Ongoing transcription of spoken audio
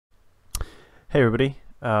Hey everybody,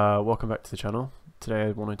 welcome back to the channel. Today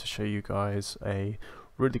I wanted to show you guys a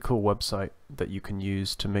really cool website that you can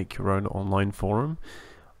use to make your own online forum.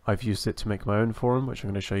 I've used it to make my own forum, which I'm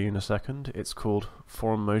going to show you in a second. It's called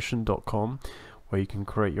forummotion.com, where you can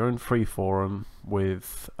create your own free forum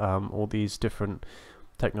with all these different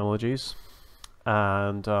technologies,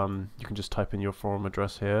 and you can just type in your forum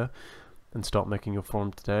address here and start making your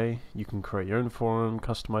forum today. You can create your own forum,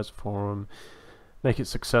 customize a forum, make it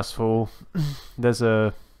successful. There's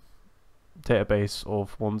a database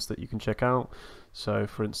of ones that you can check out. So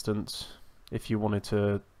for instance, if you wanted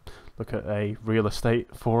to look at a real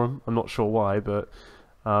estate forum, I'm not sure why, but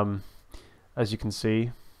as you can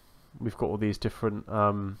see, we've got all these different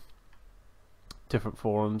different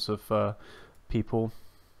forums of people,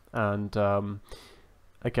 and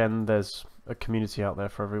again, there's a community out there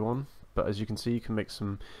for everyone. But as you can see, you can make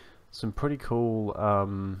some pretty cool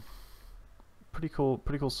pretty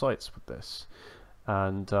cool sites with this,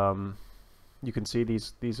 and you can see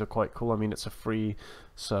these are quite cool. I mean, it's a free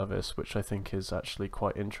service, which I think is actually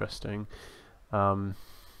quite interesting.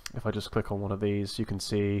 If I just click on one of these, you can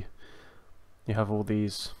see you have all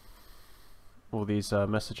these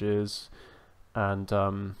messages, and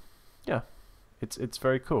yeah, it's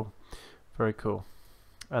very cool, very cool.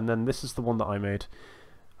 And then this is the one that I made,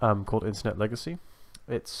 called Internet Legacy.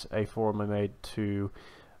 It's a forum I made to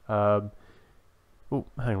oh,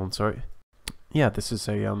 hang on, sorry. Yeah, this is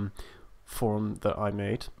a forum that I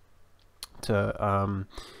made to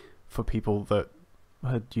for people that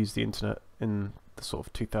had used the internet in the sort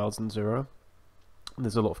of 2000s era.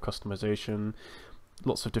 There's a lot of customization,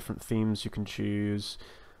 lots of different themes you can choose,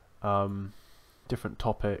 different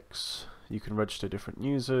topics. You can register different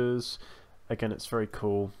users. Again, it's very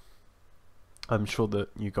cool. I'm sure that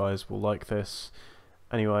you guys will like this.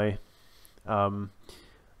 Anyway,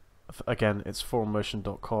 again, it's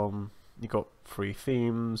forummotion.com. You got free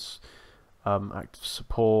themes, active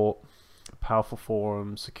support, powerful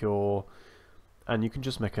forum, secure, and you can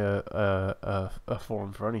just make a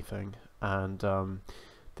forum for anything. And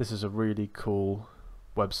this is a really cool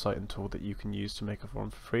website and tool that you can use to make a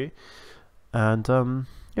forum for free. And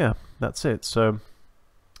yeah, that's it. So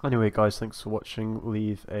anyway, guys, thanks for watching.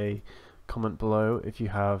 Leave a comment below if you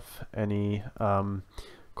have any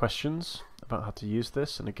questions about how to use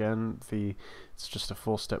this. And again, it's just a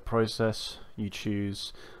 4-step process. You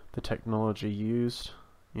choose the technology used.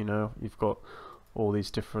 You know, you've got all these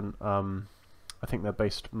different I think they're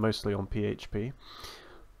based mostly on PHP,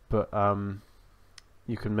 but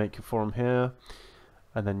you can make your forum here,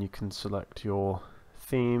 and then you can select your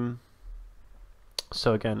theme.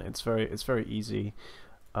 So again, it's very easy.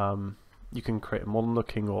 You can create a modern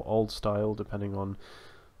looking or old style depending on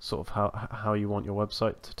sort of how you want your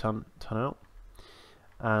website to turn out,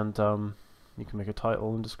 and you can make a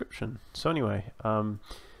title and description. So anyway,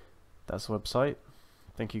 that's the website.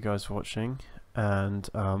 Thank you guys for watching, and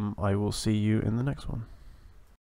I will see you in the next one.